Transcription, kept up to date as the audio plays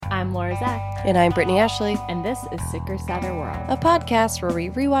I'm Laura Zach. And I'm Brittany Ashley. And this is Sicker Sadder World, a podcast where we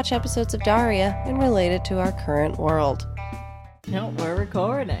rewatch episodes of Daria and relate it to our current world. No, we're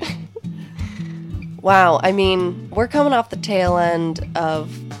recording. Wow, I mean, we're coming off the tail end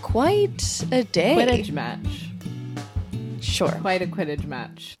of quite a day. Quidditch match. Sure. Quite a Quidditch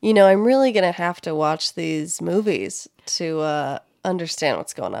match. You know, I'm really going to have to watch these movies to understand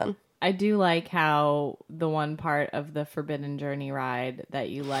what's going on. I do like how the one part of the Forbidden Journey ride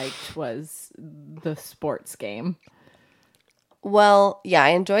that you liked was the sports game. Well, yeah, I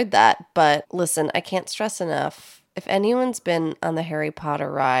enjoyed that. But listen, I can't stress enough. If anyone's been on the Harry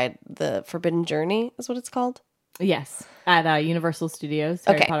Potter ride, the Forbidden Journey is what it's called? Yes, at Universal Studios,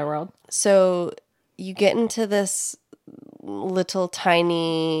 Harry Potter World. So you get into this little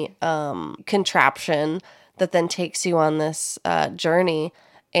tiny contraption that then takes you on this journey.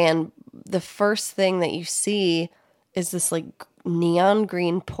 And the first thing that you see is this like neon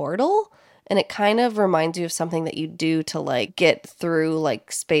green portal. And it kind of reminds you of something that you do to like get through like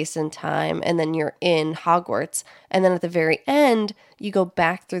space and time. And then you're in Hogwarts. And then at the very end, you go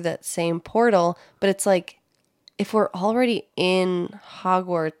back through that same portal. But it's like, if we're already in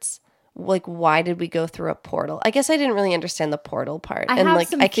Hogwarts, like, why did we go through a portal? I guess I didn't really understand the portal part. I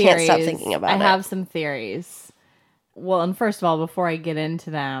can't stop thinking about it. I have some theories. Well, and first of all, before I get into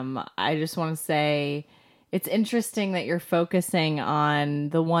them, I just want to say it's interesting that you're focusing on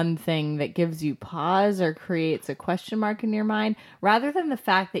the one thing that gives you pause or creates a question mark in your mind, rather than the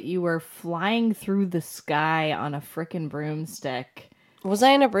fact that you were flying through the sky on a frickin' broomstick. Was I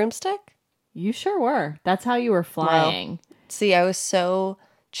in a broomstick? You sure were. That's how you were flying. Well, see, I was so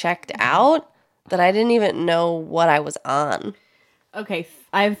checked out that I didn't even know what I was on. Okay,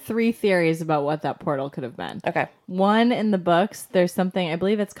 I have three theories about what that portal could have been. Okay. One, in the books, there's something, I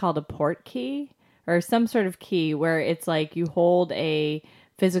believe it's called a port key, or some sort of key where it's like you hold a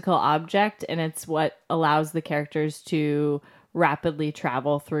physical object and it's what allows the characters to rapidly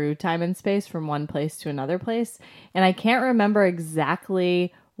travel through time and space from one place to another place. And I can't remember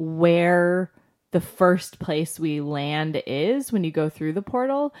exactly where the first place we land is when you go through the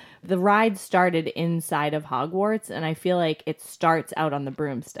portal. The ride started inside of Hogwarts, and I feel like it starts out on the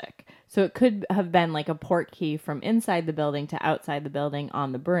broomstick. So it could have been like a port key from inside the building to outside the building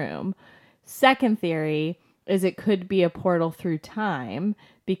on the broom. Second theory is it could be a portal through time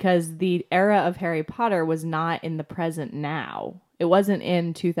because the era of Harry Potter was not in the present now. It wasn't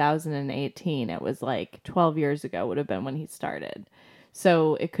in 2018. It was like 12 years ago would have been when he started.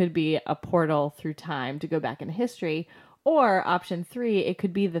 So it could be a portal through time to go back in history. Or option 3, it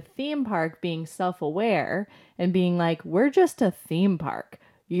could be the theme park being self-aware and being like, we're just a theme park.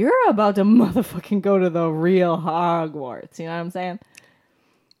 You're about to motherfucking go to the real Hogwarts. You know what I'm saying?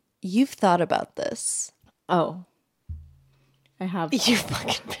 You've thought about this. Oh. I have. You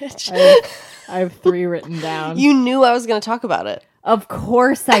fucking bitch. I have 3 written down. You knew I was going to talk about it. Of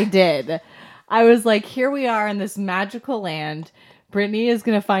course I did. I was like, here we are in this magical land. Brittany is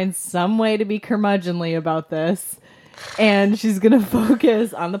going to find some way to be curmudgeonly about this. And she's going to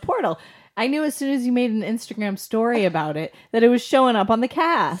focus on the portal. I knew as soon as you made an Instagram story about it that it was showing up on the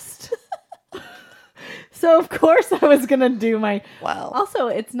cast. So, of course, I was going to do my... Wow. Also,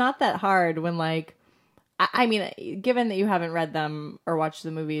 it's not that hard when, like... I mean, given that you haven't read them or watched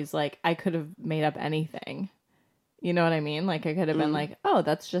the movies, like, I could have made up anything. You know what I mean? Like, I could have been like, oh,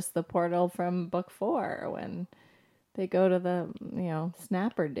 that's just the portal from book 4 when they go to the,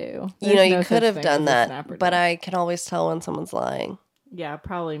 Snapper-Do. You know, you could have done that, but I can always tell when someone's lying. Yeah,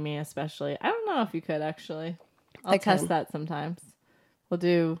 probably me especially. I don't know if you could, actually. I'll test that sometimes. We'll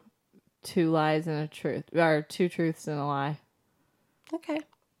do 2 lies and a truth, or 2 truths and a lie. Okay.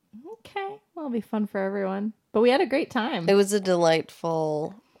 Well, it'll be fun for everyone. But we had a great time. It was a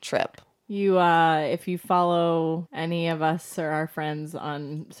delightful trip. You, if you follow any of us or our friends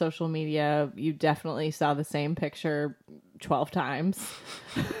on social media, you definitely saw the same picture 12 times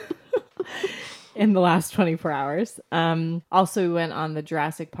in the last 24 hours. Also, we went on the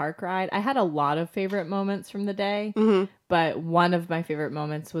Jurassic Park ride. I had a lot of favorite moments from the day, but one of my favorite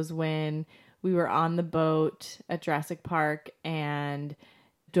moments was when we were on the boat at Jurassic Park and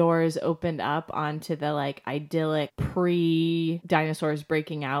doors opened up onto the like idyllic pre-dinosaurs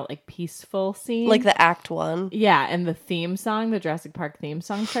breaking out, like peaceful scene. Like the act 1. Yeah, and the theme song, the Jurassic Park theme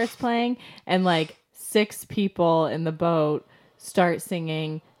song starts playing, and like 6 people in the boat start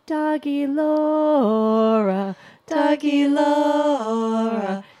singing, Doggy Laura, Doggy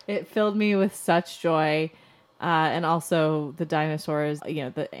Laura. It filled me with such joy. And also the dinosaurs,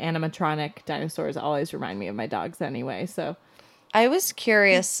 the animatronic dinosaurs always remind me of my dogs anyway, so... I was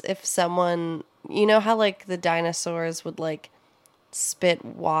curious if someone, you know how like the dinosaurs would like spit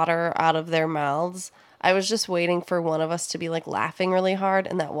water out of their mouths. I was just waiting for one of us to be like laughing really hard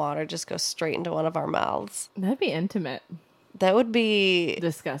and that water just goes straight into one of our mouths. That'd be intimate. That would be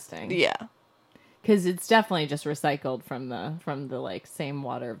disgusting. Yeah. Because it's definitely just recycled from the like same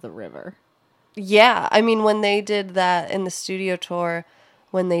water of the river. Yeah. I mean, when they did that in the studio tour,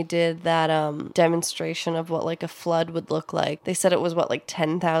 when they did that demonstration of what like a flood would look like, they said it was what, like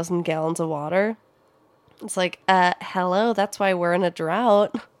 10,000 gallons of water. It's like, hello, that's why we're in a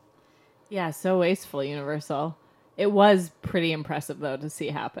drought. Yeah, so wasteful, Universal. It was pretty impressive, though, to see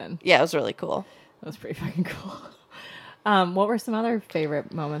happen. Yeah, it was really cool. It was pretty fucking cool. What were some other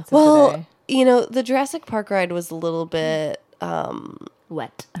favorite moments of the day? You know, the Jurassic Park ride was a little bit...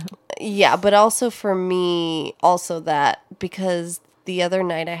 wet. Yeah, but also for me, also that, because the other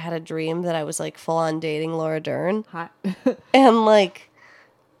night I had a dream that I was like full on dating Laura Dern. Hot. And like...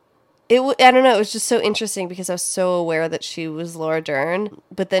 I don't know, it was just so interesting because I was so aware that she was Laura Dern,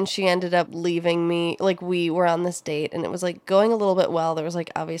 but then she ended up leaving me. Like, we were on this date, and it was, like, going a little bit well. There was,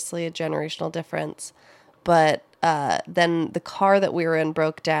 like, obviously a generational difference, but then the car that we were in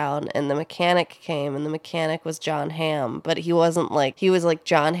broke down, and the mechanic came, and the mechanic was John Hamm, but he wasn't, like, he was, like,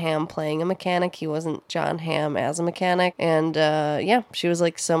 John Hamm playing a mechanic. He wasn't John Hamm as a mechanic, and, yeah, she was,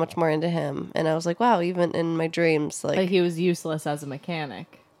 like, so much more into him, and I was like, wow, even in my dreams, like... But he was useless as a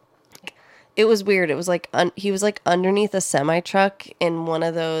mechanic. It was weird. It was like he was like underneath a semi truck in one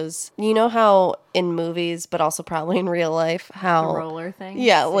of those. You know how in movies, but also probably in real life, how The roller thing.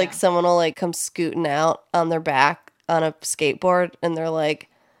 Yeah, like someone will like come scooting out on their back on a skateboard, and they're like,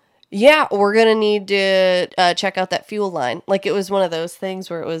 "Yeah, we're gonna need to check out that fuel line." Like it was one of those things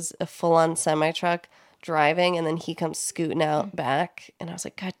where it was a full on semi truck driving, and then he comes scooting out back, and I was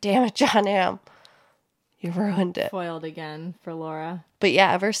like, "God damn it, John Hamm. You ruined it." Foiled again for Laura. But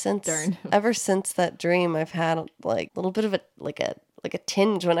yeah, ever since Darn. ever since that dream, I've had like a little bit of a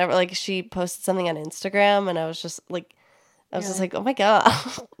tinge whenever like she posted something on Instagram, and I was just like, just like, oh my god,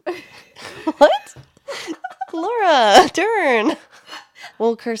 what, Laura Dern.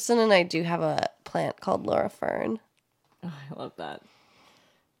 Well, Kirsten and I do have a plant called Laura Fern. Oh, I love that.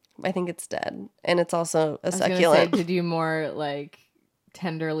 I think it's dead, and it's also a I was succulent. Say, did you more like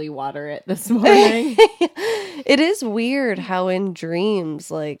tenderly water it this morning? It is weird how in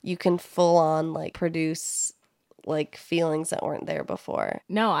dreams like you can full on like produce like feelings that weren't there before.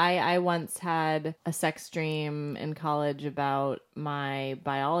 No, I once had a sex dream in college about my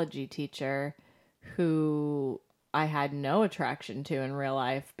biology teacher who I had no attraction to in real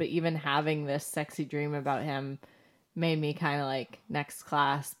life, but even having this sexy dream about him made me kind of like next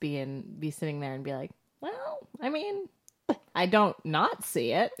class be sitting there and be like, well, I mean, I don't not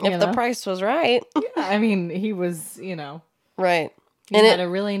see it. If the price was right. Yeah, I mean, he was, Right. He had a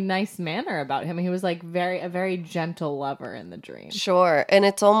really nice manner about him. He was like a very gentle lover in the dream. Sure. And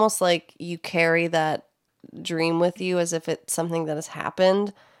it's almost like you carry that dream with you as if it's something that has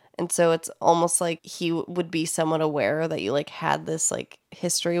happened. And so it's almost like he would be somewhat aware that you like had this like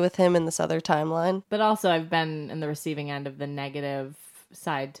history with him in this other timeline. But also I've been in the receiving end of the negative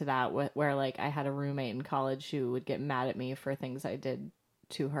side to that where like I had a roommate in college who would get mad at me for things I did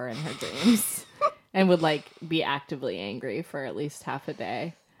to her in her dreams and would like be actively angry for at least half a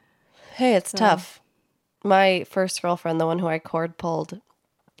day. Hey, it's tough. My first girlfriend, the one who I cord pulled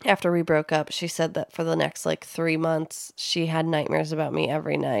after we broke up, she said that for the next like 3 months she had nightmares about me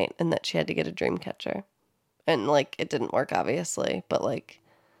every night and that she had to get a dream catcher. And like it didn't work obviously, but like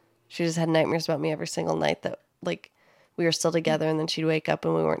she just had nightmares about me every single night that like we were still together and then she'd wake up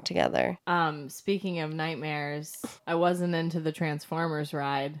and we weren't together. Speaking of nightmares, I wasn't into the Transformers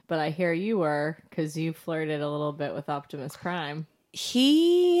ride, but I hear you were because you flirted a little bit with Optimus Prime.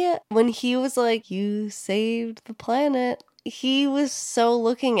 When he was like, you saved the planet, he was so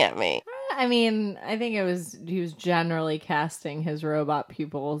looking at me. I mean, I think he was generally casting his robot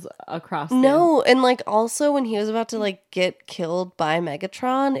pupils across No, and like also when he was about to like get killed by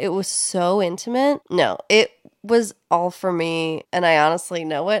Megatron, it was so intimate. No, it was all for me, and I honestly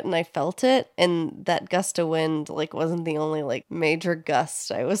know it, and I felt it, and that gust of wind like wasn't the only like major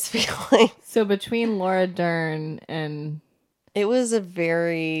gust I was feeling. So between Laura Dern and... It was a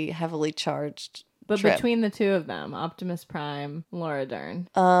very heavily charged trip. Between the two of them, Optimus Prime, Laura Dern.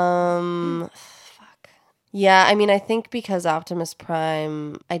 Fuck. Yeah, I mean, I think because Optimus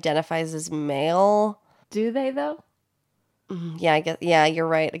Prime identifies as male. Do they, though? Yeah, I guess. Yeah, you're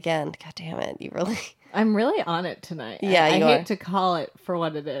right again. God damn it. You really... I'm really on it tonight. Yeah, I hate to call it for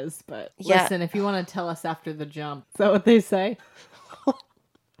what it is, but yeah. Listen, if you want to tell us after the jump, is that what they say?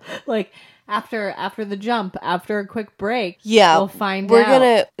 Like, after the jump, after a quick break, yeah, we'll find out. We're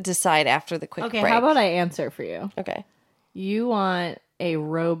going to decide after the quick break. Okay, how about I answer for you? Okay. You want a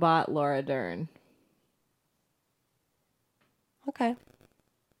robot Laura Dern. Okay.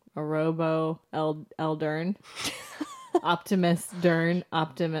 A robo El Dern. Optimus Dern.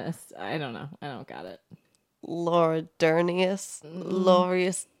 Optimus. I don't know. I don't got it. Laura Dernius.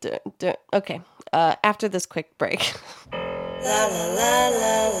 Laurius Dern. Okay. After this quick break. La la la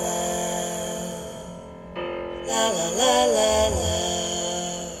la la. La la la la la.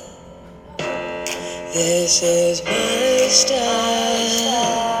 This is my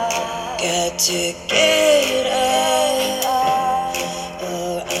style. Got to get out,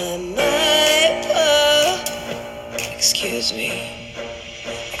 or I might fall. Excuse me.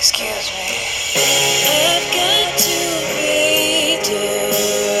 Excuse me. I've got to be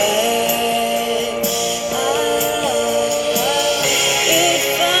direct. If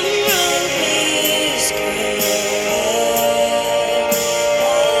I'm wrong, please correct.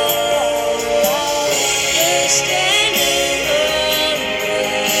 You're standing on my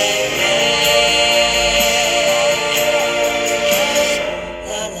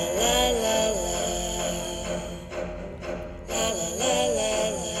la la la la la la la la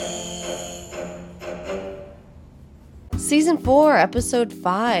la. Season 4, episode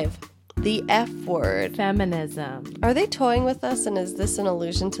 5, the F word. Feminism. Are they toying with us, and is this an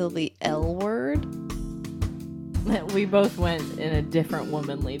allusion to the L word? We both went in a different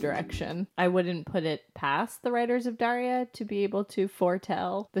womanly direction. I wouldn't put it past the writers of Daria to be able to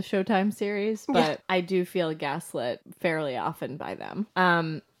foretell the Showtime series, but I do feel gaslit fairly often by them.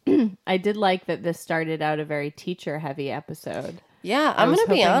 I did like that this started out a very teacher-heavy episode. Yeah, I'm going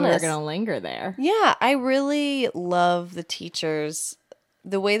to be honest. We're going to linger there. Yeah, I really love the teachers.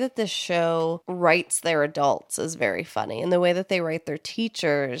 The way that this show writes their adults is very funny. And the way that they write their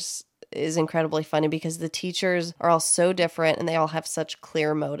teachers is incredibly funny because the teachers are all so different and they all have such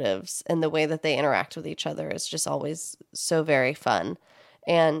clear motives. And the way that they interact with each other is just always so very fun.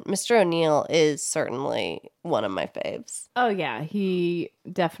 And Mr. O'Neill is certainly one of my faves. Oh, yeah. He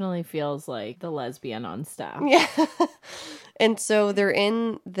definitely feels like the lesbian on staff. Yeah. And so they're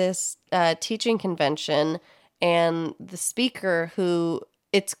in this teaching convention, and the speaker, who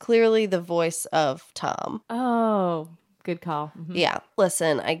it's clearly the voice of Tom. Oh, good call. Mm-hmm. Yeah.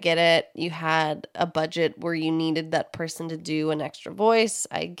 Listen, I get it. You had a budget where you needed that person to do an extra voice.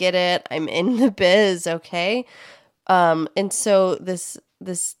 I get it. I'm in the biz, okay? And so this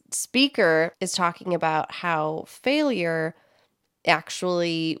speaker is talking about how failure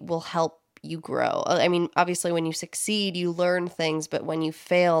actually will help you grow. I mean, obviously when you succeed, you learn things, but when you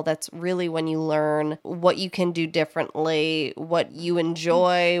fail, that's really when you learn what you can do differently, what you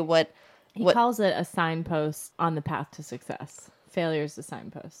enjoy, He calls it a signpost on the path to success. Failure is a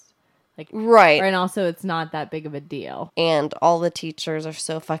signpost. Right. And also it's not that big of a deal. And all the teachers are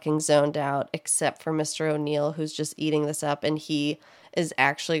so fucking zoned out except for Mr. O'Neill, who's just eating this up, and he is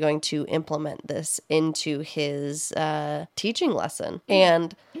actually going to implement this into his teaching lesson.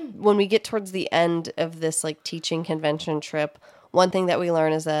 And when we get towards the end of this teaching convention trip, one thing that we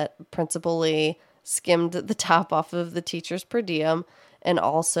learn is that Principal Lee skimmed the top off of the teacher's per diem, and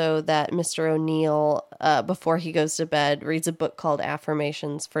also that Mr. O'Neill, before he goes to bed, reads a book called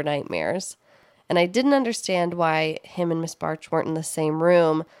Affirmations for Nightmares. And I didn't understand why him and Miss Barch weren't in the same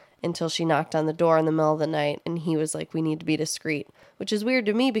room until she knocked on the door in the middle of the night, and he was like, we need to be discreet, which is weird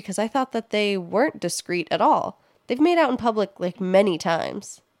to me because I thought that they weren't discreet at all. They've made out in public many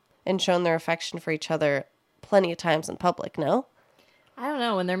times and shown their affection for each other plenty of times in public, no? I don't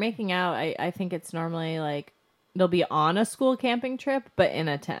know. When they're making out, I think it's normally they'll be on a school camping trip, but in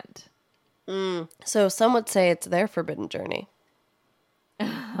a tent. So some would say it's their forbidden journey.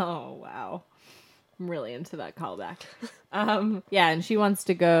 Oh, wow. I'm really into that callback. Yeah, and she wants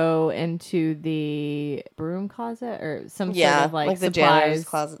to go into the broom closet or some sort of the supplies janitor's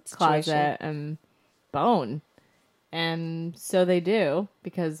closet situation. And bone. And so they do,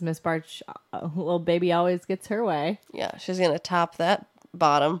 because Miss Barch, little baby, always gets her way. Yeah, she's going to top that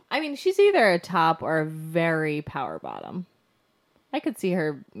bottom. I mean, she's either a top or a very power bottom. I could see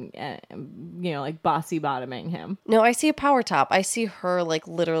her, bossy bottoming him. No, I see a power top. I see her,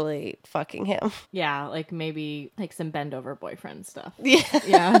 literally fucking him. Yeah, maybe, some bend over boyfriend stuff. Yeah.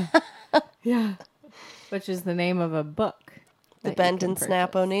 Yeah. Yeah. Which is the name of a book. The Bend and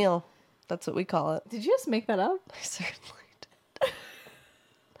Snap O'Neill. That's what we call it. Did you just make that up? I certainly did.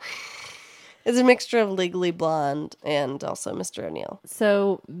 It's a mixture of Legally Blonde and also Mr. O'Neill.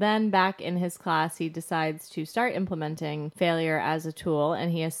 So then back in his class, he decides to start implementing failure as a tool,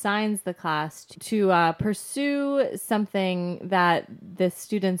 and he assigns the class to pursue something that the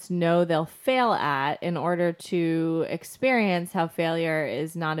students know they'll fail at in order to experience how failure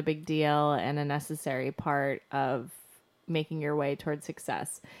is not a big deal and a necessary part of making your way towards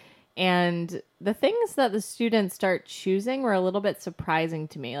success. And the things that the students start choosing were a little bit surprising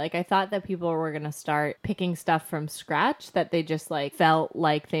to me. Like, I thought that people were going to start picking stuff from scratch that they just like felt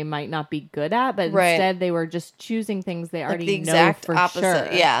like they might not be good at, but Right. instead they were just choosing things they Like already the know exact for opposite.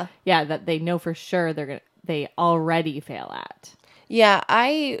 sure. Yeah. Yeah, that they know for sure they already fail at. Yeah,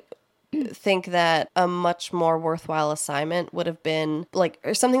 I think that a much more worthwhile assignment would have been like,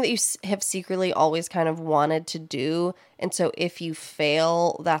 or something that you have secretly always kind of wanted to do. And so if you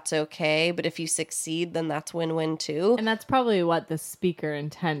fail, that's okay. But if you succeed, then that's win-win too. And that's probably what the speaker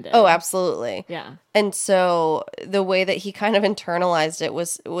intended. Oh, absolutely. Yeah. And so the way that he kind of internalized it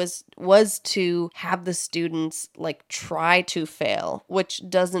was to have the students like try to fail, which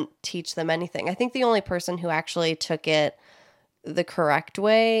doesn't teach them anything. I think the only person who actually took it the correct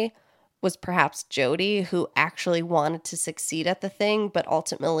way was perhaps Jody, who actually wanted to succeed at the thing, but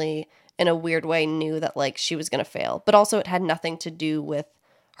ultimately in a weird way knew that like she was going to fail. But also it had nothing to do with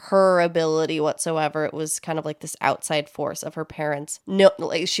her ability whatsoever. It was kind of like this outside force of her parents. No,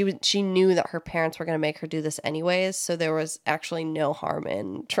 like she knew that her parents were going to make her do this anyways, so there was actually no harm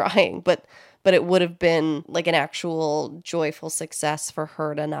in trying. But it would have been like an actual joyful success for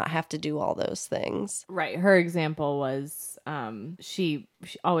her to not have to do all those things. Right. Her example was she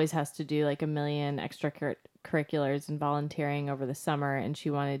always has to do like a million extracurriculars and volunteering over the summer, and she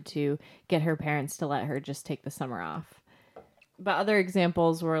wanted to get her parents to let her just take the summer off. But other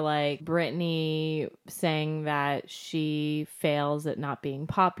examples were like Brittany saying that she fails at not being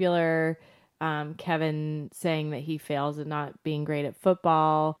popular. Kevin saying that he fails at not being great at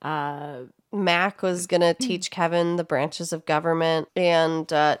football. Mac was going to teach Kevin the branches of government, and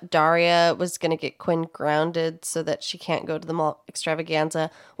Daria was going to get Quinn grounded so that she can't go to the mall extravaganza,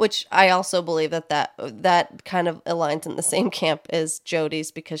 which I also believe that kind of aligns in the same camp as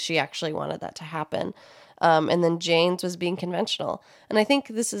Jody's, because she actually wanted that to happen. And then Jane's was being conventional. And I think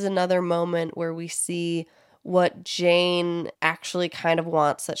this is another moment where we see what Jane actually kind of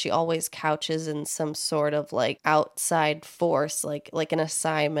wants, that she always couches in some sort of like outside force, like an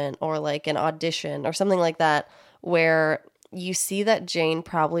assignment or like an audition or something like that, where you see that Jane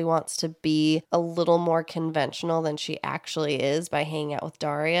probably wants to be a little more conventional than she actually is by hanging out with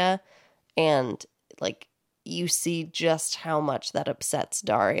Daria. And like, you see just how much that upsets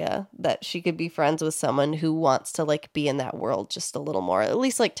Daria, that she could be friends with someone who wants to like be in that world just a little more, at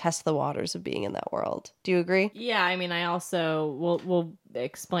least like test the waters of being in that world. Do you agree? Yeah, I mean, I also we'll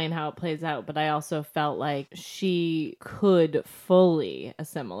explain how it plays out, but I also felt like she could fully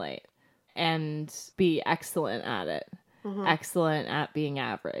assimilate and be excellent at it. Mm-hmm. Excellent at being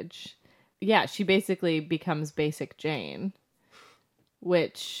average. Yeah, she basically becomes basic Jane,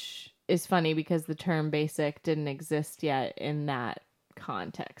 which is funny because the term basic didn't exist yet in that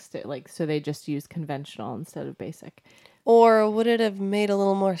context. So they just use conventional instead of basic. Or would it have made a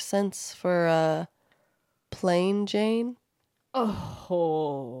little more sense for plain Jane?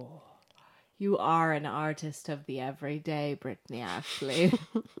 Oh, you are an artist of the everyday, Brittany Ashley.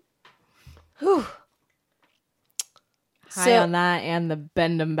 Whew. High on that and the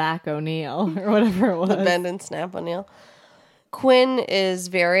bend 'em back O'Neill or whatever it was. The bend and snap O'Neill. Quinn is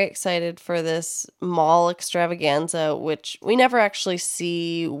very excited for this mall extravaganza, which we never actually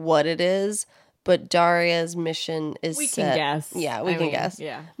see what it is, but Daria's mission is we set. Can guess. Yeah, we can guess.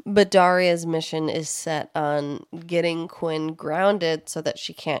 Yeah. But Daria's mission is set on getting Quinn grounded so that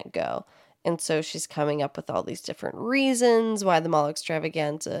she can't go. And so she's coming up with all these different reasons why the mall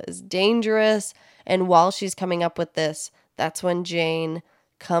extravaganza is dangerous. And while she's coming up with this, that's when Jane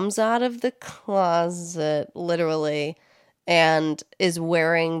comes out of the closet, literally, and is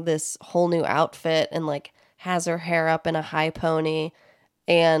wearing this whole new outfit and like has her hair up in a high pony.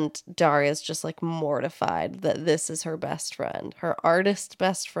 And Daria's just like mortified that this is her best friend, her artist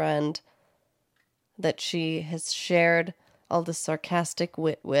best friend that she has shared all this sarcastic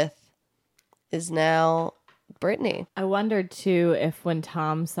wit with, is now Brittany. I wondered too if when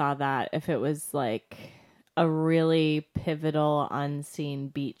Tom saw that, if it was like a really pivotal unseen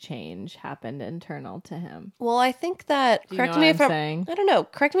beat change happened internal to him. Well, I think that, correct me if I'm saying? I don't know,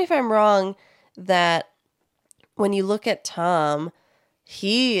 correct me if I'm wrong, that when you look at Tom,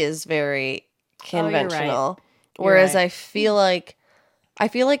 he is very conventional. Whereas right. I feel like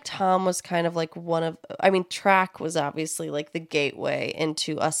Tom was kind of like Track was obviously like the gateway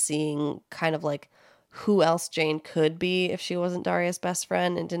into us seeing kind of like who else Jane could be if she wasn't Daria's best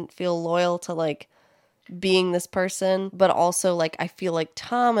friend and didn't feel loyal to like being this person. But also like I feel like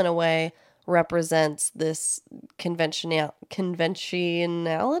Tom in a way represents this conventionality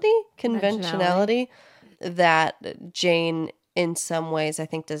that Jane in some ways I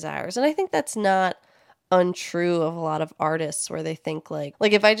think desires. And I think that's not untrue of a lot of artists where they think like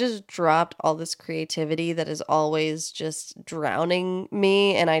if I just dropped all this creativity that is always just drowning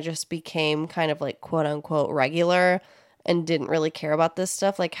me and I just became kind of like quote unquote regular and didn't really care about this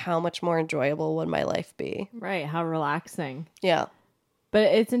stuff, like how much more enjoyable would my life be? Right. How relaxing. Yeah. But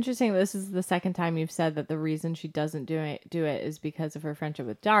it's interesting. This is the second time you've said that the reason she doesn't do it is because of her friendship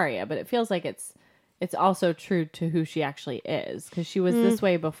with Daria. But it feels like it's also true to who she actually is, because she was this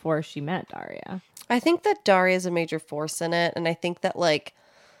way before she met Daria. I think that Daria is a major force in it, and I think that we're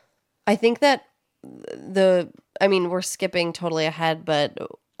skipping totally ahead, but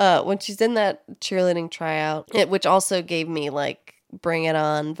when she's in that cheerleading tryout, which also gave me like Bring It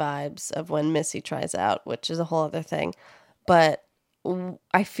On vibes of when Missy tries out, which is a whole other thing. But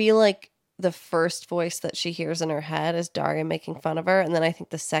I feel like the first voice that she hears in her head is Daria making fun of her, and then I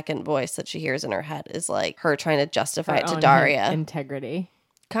think the second voice that she hears in her head is like her trying to justify it to Daria. Integrity.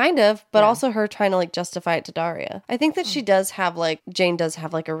 Kind of, but also her trying to like justify it to Daria. I think that Jane does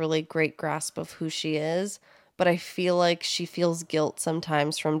have like a really great grasp of who she is, but I feel like she feels guilt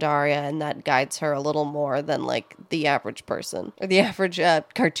sometimes from Daria, and that guides her a little more than like the average person or the average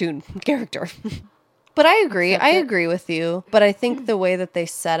cartoon character. But I agree with you. But I think the way that they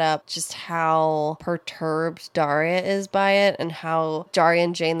set up just how perturbed Daria is by it, and how Daria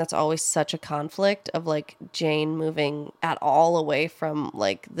and Jane, that's always such a conflict of like Jane moving at all away from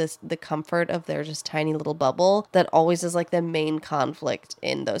like the comfort of their just tiny little bubble, that always is like the main conflict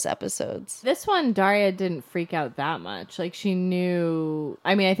in those episodes. This one, Daria didn't freak out that much. Like she knew,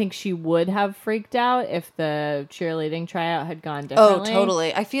 I mean, I think she would have freaked out if the cheerleading tryout had gone differently. Oh,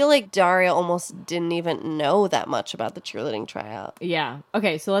 totally. I feel like Daria almost didn't even know that much about the cheerleading tryout. Yeah.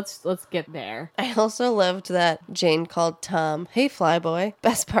 Okay, so let's get there. I also loved that Jane called Tom, "Hey, Flyboy."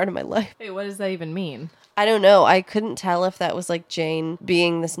 Best part of my life. Wait, what does that even mean? I don't know. I couldn't tell if that was like Jane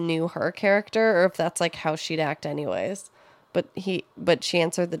being this new her character, or if that's like how she'd act anyways. But she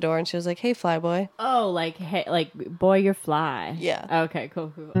answered the door and she was like, "Hey, Flyboy." Oh, like, hey, like, boy, you're fly. Yeah. Okay,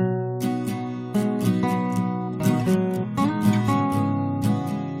 cool.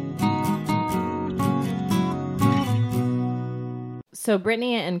 So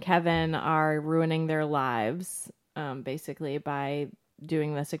Brittany and Kevin are ruining their lives, basically, by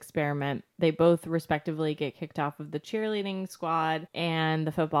doing this experiment. They both respectively get kicked off of the cheerleading squad and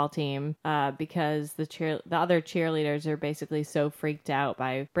the football team because the other cheerleaders are basically so freaked out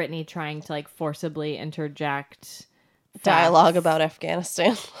by Brittany trying to like forcibly interject dialogue about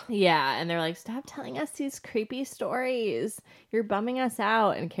Afghanistan. Yeah, and they're like, "Stop telling us these creepy stories. You're bumming us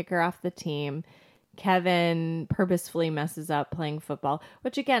out," and kick her off the team. Kevin purposefully messes up playing football,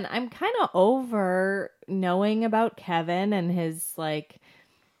 which again, I'm kind of over knowing about Kevin and his like,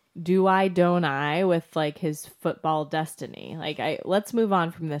 do I, don't I, with like his football destiny. Like, let's move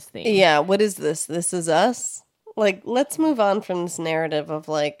on from this theme. Yeah, what is this? This Is Us? Like, let's move on from this narrative of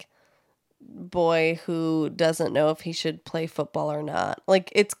like boy who doesn't know if he should play football or not.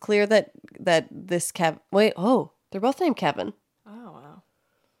 Like, it's clear that this they're both named Kevin. Oh, wow.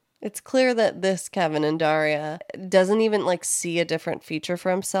 It's clear that this Kevin and Daria doesn't even like see a different future for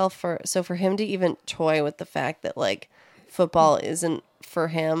himself. So for him to even toy with the fact that like football isn't for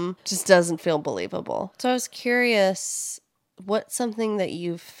him just doesn't feel believable. So I was curious, what's something that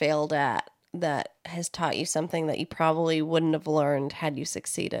you've failed at that has taught you something that you probably wouldn't have learned had you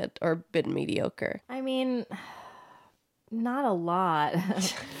succeeded or been mediocre? I mean, not a lot.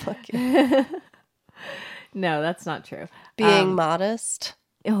 Fuck you. No, that's not true. Being modest.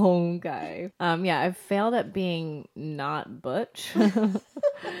 Okay. Yeah, I've failed at being not butch.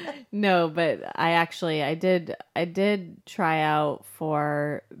 No, but I did try out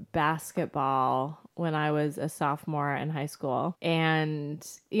for basketball when I was a sophomore in high school. And,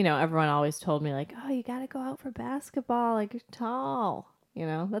 you know, everyone always told me like, "Oh, you got to go out for basketball. Like, you're tall. You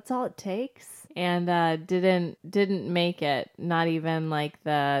know, that's all it takes." And didn't make it. Not even like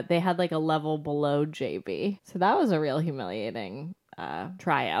they had like a level below JV. So that was a real humiliating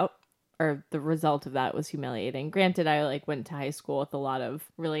tryout, or the result of that was humiliating. Granted, I like went to high school with a lot of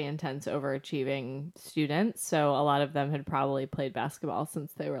really intense overachieving students, so a lot of them had probably played basketball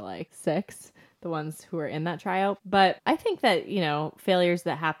since they were like 6, the ones who were in that tryout. But I think that, you know, failures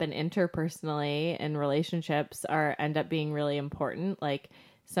that happen interpersonally in relationships end up being really important. Like,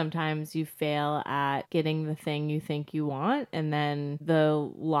 sometimes you fail at getting the thing you think you want, and then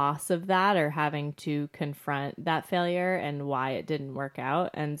the loss of that, or having to confront that failure and why it didn't work out,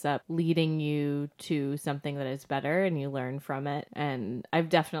 ends up leading you to something that is better, and you learn from it. And I've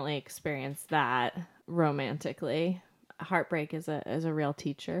definitely experienced that romantically. Heartbreak is a real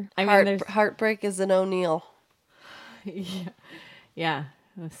teacher. Heartbreak is an O'Neill. Yeah.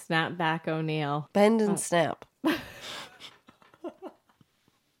 Snap back O'Neill. Bend and snap.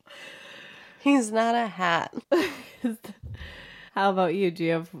 He's not a hat. How about you? Do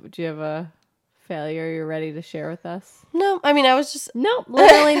you have a failure you're ready to share with us? No, I mean, I was just... Nope,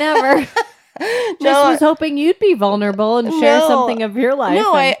 literally never. Just was hoping you'd be vulnerable and share something of your life.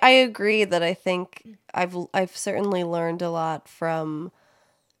 No, I agree that I think I've certainly learned a lot from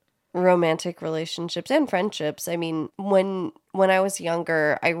romantic relationships and friendships. I mean, when I was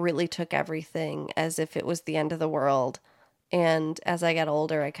younger, I really took everything as if it was the end of the world. And as I got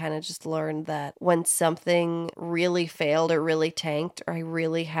older, I kind of just learned that when something really failed or really tanked, or I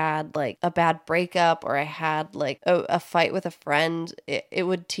really had like a bad breakup, or I had like a fight with a friend, it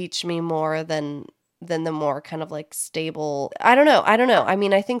would teach me more than the more kind of like stable. I don't know. I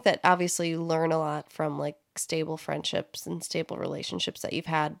mean, I think that obviously you learn a lot from like stable friendships and stable relationships that you've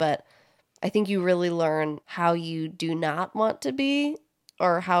had, but I think you really learn how you do not want to be,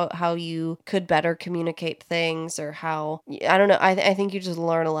 or how you could better communicate things, or how, I don't know. I think you just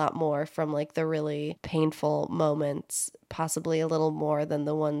learn a lot more from like the really painful moments, possibly a little more than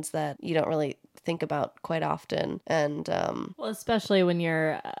the ones that you don't really think about quite often. And well, especially when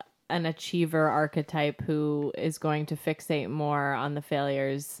you're an achiever archetype who is going to fixate more on the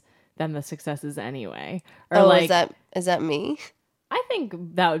failures than the successes anyway. Or like, is that me? I think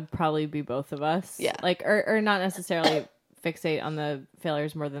that would probably be both of us. Yeah. Like, or not necessarily fixate on the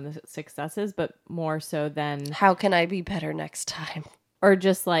failures more than the successes, but more so than how can I be better next time? Or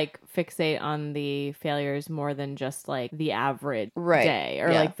just like fixate on the failures more than just like the average day,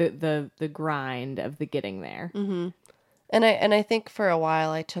 or like the grind of the getting there. Mm-hmm. And I think for a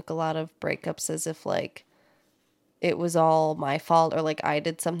while I took a lot of breakups as if like it was all my fault, or like I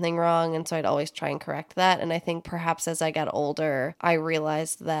did something wrong, and so I'd always try and correct that. And I think perhaps as I got older, I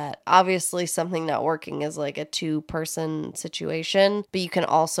realized that obviously something not working is like a 2-person situation, but you can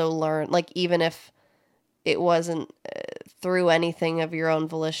also learn, like, even if it wasn't through anything of your own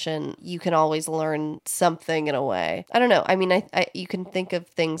volition, you can always learn something in a way. I don't know. I mean, I you can think of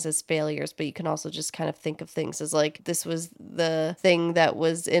things as failures, but you can also just kind of think of things as like, this was the thing that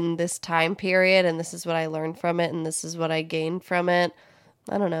was in this time period, and this is what I learned from it, and this is what I gained from it.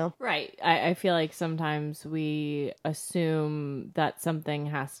 I don't know. Right. I feel like sometimes we assume that something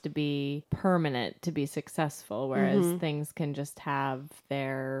has to be permanent to be successful, whereas things can just have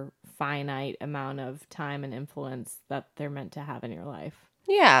their finite amount of time and influence that they're meant to have in your life.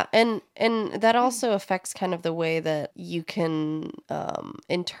 Yeah, and that also affects kind of the way that you can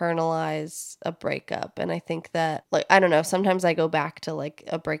internalize a breakup. And I think that, like, I don't know, sometimes I go back to like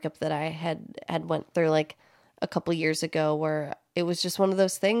a breakup that I had went through like a couple years ago, where it was just one of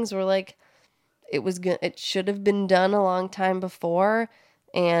those things where like it should have been done a long time before,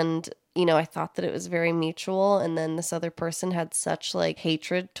 and you know, I thought that it was very mutual, and then this other person had such like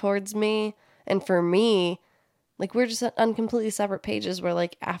hatred towards me. And for me, like, we're just on completely separate pages, where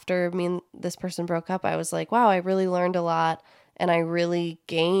like after me and this person broke up, I was like, wow, I really learned a lot, and I really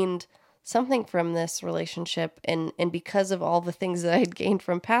gained something from this relationship. And because of all the things that I had gained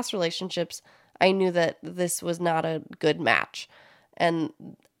from past relationships, I knew that this was not a good match. And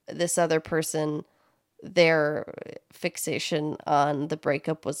this other person, their fixation on the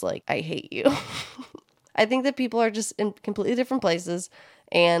breakup was like, I hate you. I think that people are just in completely different places,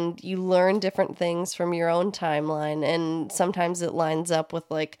 and you learn different things from your own timeline. And sometimes it lines up with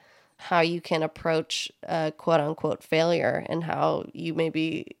like how you can approach quote unquote failure, and how you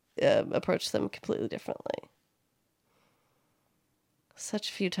maybe approach them completely differently. Such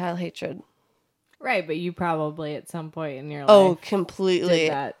futile hatred. Right, but you probably at some point in your life completely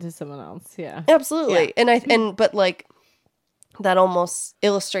did that to someone else. Yeah. Absolutely. Yeah. But like, that almost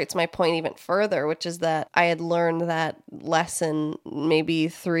illustrates my point even further, which is that I had learned that lesson maybe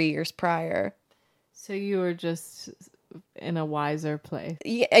 3 years prior. So you were just in a wiser place.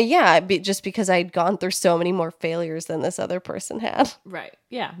 Yeah, just because I'd gone through so many more failures than this other person had. Right.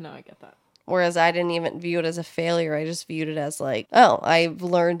 Yeah, no, I get that. Whereas I didn't even view it as a failure. I just viewed it as like, oh, I've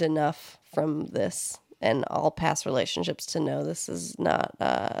learned enough from this and all past relationships to know this is not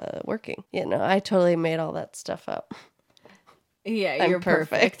working. You know, I totally made all that stuff up. Yeah, you're you're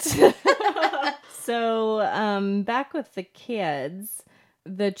perfect. So, back with the kids,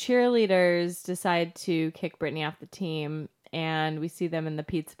 the cheerleaders decide to kick Brittany off the team, and we see them in the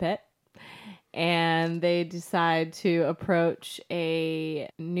pizza pit. And they decide to approach a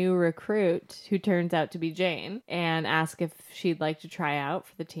new recruit who turns out to be Jane and ask if she'd like to try out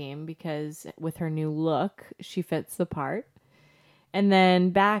for the team, because with her new look, she fits the part. And then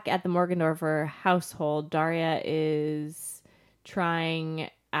back at the Morgendorfer household, Daria is trying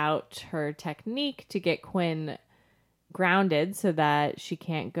out her technique to get Quinn grounded so that she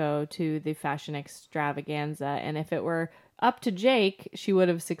can't go to the fashion extravaganza. And if it were up to Jake, she would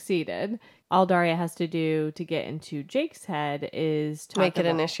have succeeded. All Daria has to do to get into Jake's head is Make it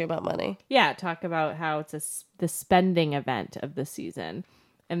an issue about money. Yeah, talk about how it's the spending event of the season.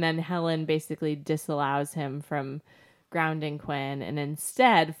 And then Helen basically disallows him from grounding Quinn and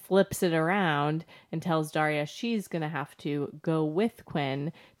instead flips it around and tells Daria she's going to have to go with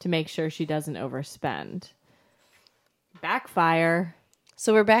Quinn to make sure she doesn't overspend. Backfire.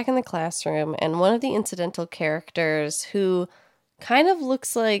 So we're back in the classroom, and one of the incidental characters who kind of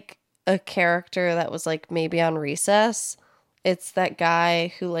looks like a character that was like maybe on Recess. It's that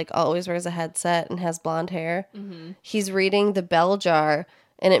guy who like always wears a headset and has blonde hair. Mm-hmm. He's reading the bell jar,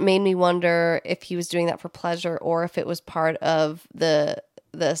 and it made me wonder if he was doing that for pleasure or if it was part of the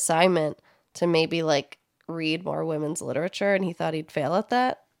assignment to maybe like read more women's literature, and he thought he'd fail at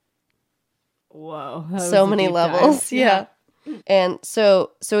that. Whoa. So many levels. Yeah. And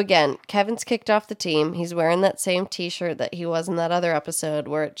so again, Kevin's kicked off the team. He's wearing that same t-shirt that he was in that other episode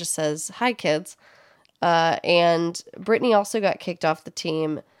where it just says, "Hi, kids." And Brittany also got kicked off the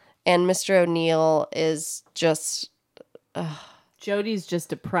team. And Mr. O'Neill is just... Jody's just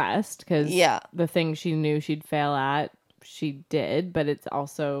depressed because the thing she knew she'd fail at, she did. But it's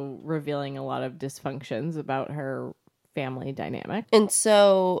also revealing a lot of dysfunctions about her family dynamic. And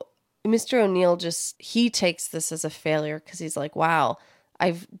so... Mr. O'Neill he takes this as a failure because he's like, wow,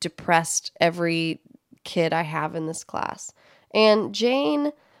 I've depressed every kid I have in this class. And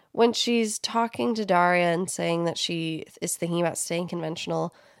Jane, when she's talking to Daria and saying that she is thinking about staying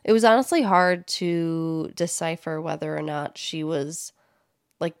conventional, it was honestly hard to decipher whether or not she was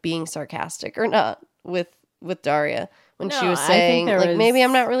like being sarcastic or not with Daria when she was saying like, maybe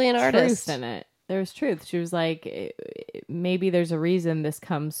I'm not really an artist. Truth in it. There was truth. She was like, maybe there's a reason this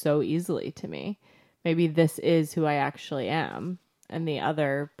comes so easily to me. Maybe this is who I actually am. And the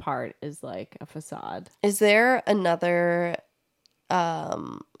other part is like a facade. Is there another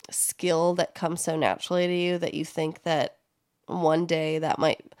skill that comes so naturally to you that you think that one day that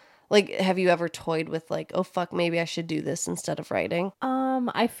might... Like, have you ever toyed with like, oh, fuck, maybe I should do this instead of writing?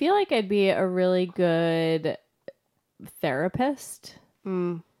 I feel like I'd be a really good therapist.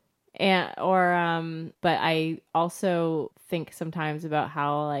 But I also think sometimes about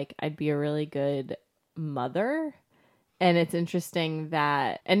how like I'd be a really good mother, and it's interesting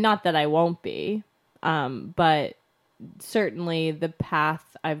that, and not that I won't be, but certainly the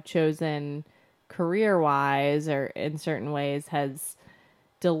path I've chosen career-wise or in certain ways has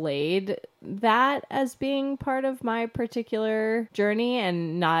delayed that as being part of my particular journey,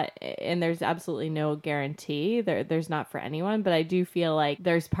 and there's absolutely no guarantee there's not for anyone, but I do feel like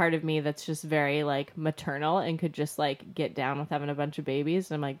there's part of me that's just very like maternal and could just like get down with having a bunch of babies,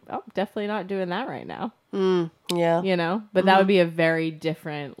 and I'm like, oh, definitely not doing that right now. Yeah, you know, but that would be a very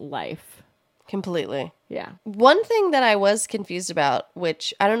different life. Completely. Yeah. One thing that I was confused about,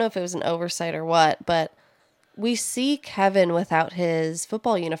 which I don't know if it was an oversight or what, but we see Kevin without his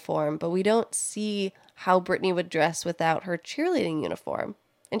football uniform, but we don't see how Brittany would dress without her cheerleading uniform.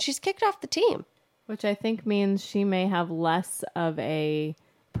 And she's kicked off the team. Which I think means she may have less of a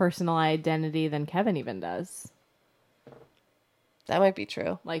personal identity than Kevin even does. That might be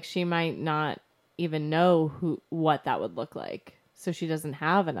true. Like, she might not even know what that would look like. So she doesn't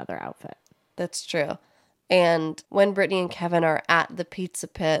have another outfit. That's true. And when Brittany and Kevin are at the pizza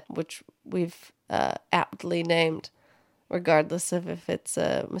pit, which we've aptly named, regardless of if it's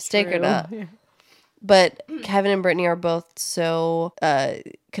a mistake or not. Yeah. But Kevin and Brittany are both so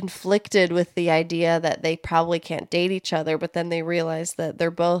conflicted with the idea that they probably can't date each other, but then they realize that they're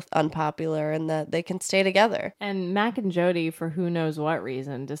both unpopular and that they can stay together. And Mac and Jody, for who knows what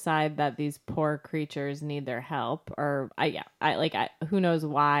reason, decide that these poor creatures need their help. Or, who knows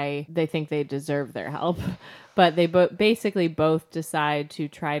why they think they deserve their help. But they basically both decide to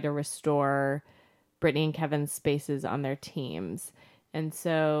try to restore Brittany and Kevin's spaces on their teams. And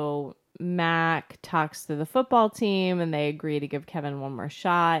so Mac talks to the football team and they agree to give Kevin one more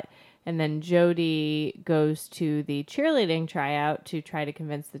shot. And then Jody goes to the cheerleading tryout to try to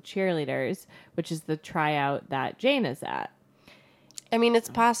convince the cheerleaders, which is the tryout that Jane is at. I mean, it's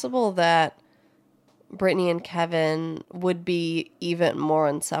possible that Brittany and Kevin would be even more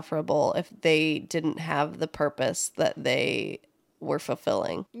insufferable if they didn't have the purpose that they were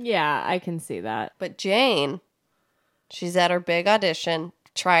fulfilling. Yeah, I can see that. But Jane, she's at her big audition,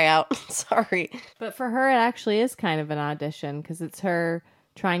 tryout, sorry. But for her, it actually is kind of an audition because it's her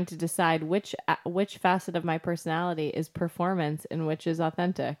trying to decide which facet of my personality is performance and which is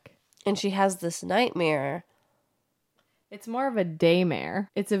authentic. And she has this nightmare. It's more of a daymare.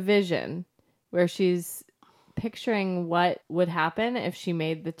 It's a vision where she's picturing what would happen if she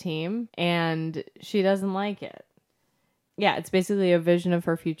made the team, and she doesn't like it. Yeah, it's basically a vision of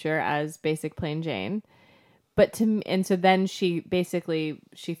her future as basic plain Jane. But and so then she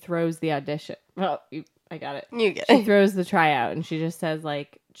throws the audition. Well, I got it. You get She it. throws the tryout, and she just says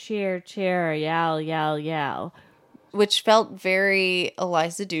like, cheer, cheer, yell, yell, yell. Which felt very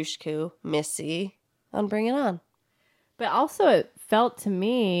Eliza Dushku, Missy, on Bring It On. But also it felt to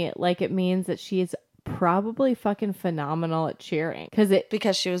me like it means that she is probably fucking phenomenal at cheering.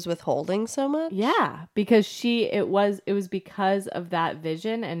 Because she was withholding so much? Yeah, because it was because of that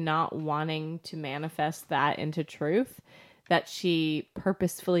vision and not wanting to manifest that into truth that she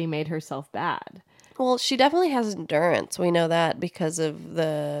purposefully made herself bad. Well, she definitely has endurance. We know that because of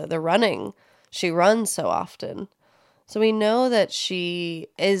the running. She runs so often. So we know that she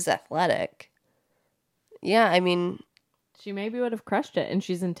is athletic. Yeah, I mean, she maybe would have crushed it, and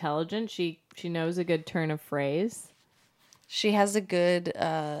she's intelligent. She knows a good turn of phrase. She has a good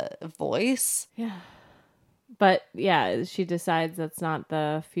voice. Yeah. But yeah, she decides that's not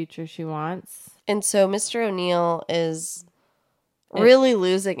the future she wants. And so Mr. O'Neill is really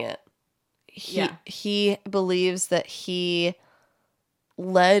losing it. He believes that he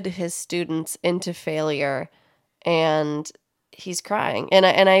led his students into failure, and he's crying. And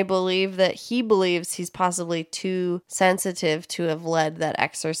I believe that he believes he's possibly too sensitive to have led that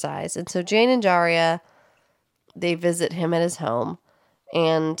exercise. And so Jane and Daria, they visit him at his home,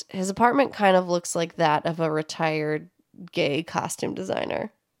 and his apartment kind of looks like that of a retired gay costume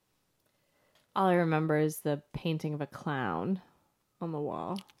designer. All I remember is the painting of a clown on the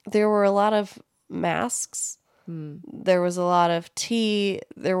wall. There were a lot of masks. There was a lot of tea.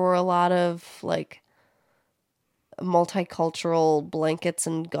 There were a lot of like multicultural blankets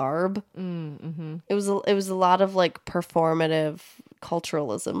and garb. Mm-hmm. It was a lot of like performative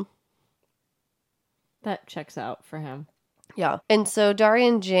culturalism. That checks out for him. Yeah. And so Daria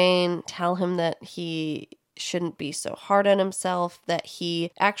and Jane tell him that he shouldn't be so hard on himself, that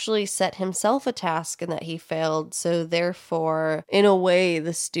he actually set himself a task and that he failed. So therefore, in a way,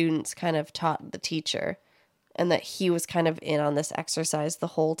 the students kind of taught the teacher, and that he was kind of in on this exercise the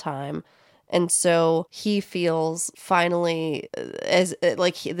whole time. And so he feels finally as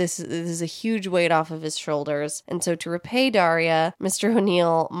like this is a huge weight off of his shoulders. And so to repay Daria, Mr.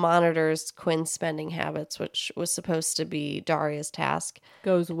 O'Neill monitors Quinn's spending habits, which was supposed to be Daria's task.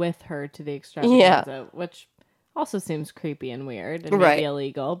 Goes with her to the extravaganza, which also seems creepy and weird and maybe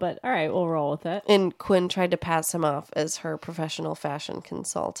illegal, but all right, we'll roll with it. And Quinn tried to pass him off as her professional fashion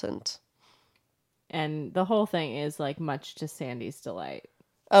consultant. And the whole thing is like much to Sandy's delight.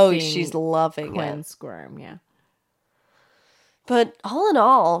 Oh, she's loving Quinn squirm, yeah. But all in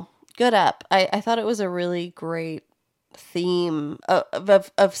all, good up. I thought it was a really great theme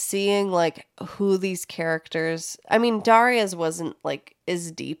of seeing like who these characters. I mean, Daria's wasn't like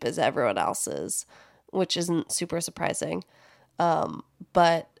as deep as everyone else's, which isn't super surprising.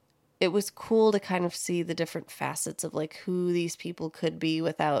 But it was cool to kind of see the different facets of like who these people could be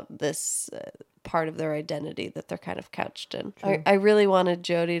without this part of their identity that they're kind of couched in. I really wanted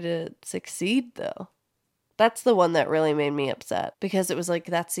Jody to succeed though. That's the one that really made me upset, because it was like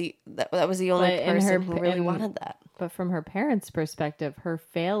that was the only person who really wanted that. But from her parents' perspective, her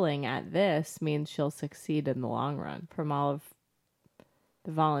failing at this means she'll succeed in the long run from all of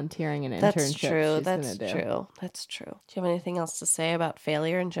the volunteering and internships she's going to do. That's true. Do you have anything else to say about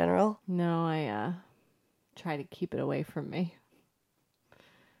failure in general? No, I try to keep it away from me.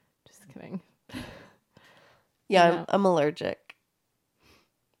 Just kidding. Yeah, I'm allergic.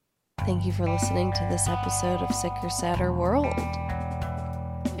 Thank you for listening to this episode of Sicker Sadder World.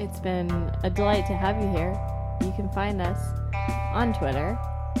 It's been a delight to have you here. You can find us on Twitter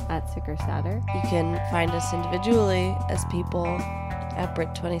at Sicker Sadder. You can find us individually as people at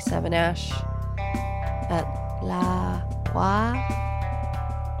Brit27Ash, at La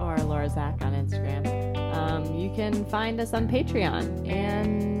Wa, or Laura Zach on Instagram. You can find us on Patreon,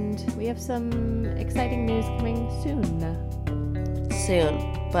 and we have some exciting news coming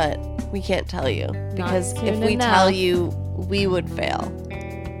soon, but we can't tell you, because if we enough. tell you, we would fail.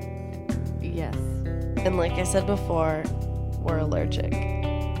 Yes. And like I said before, we're allergic.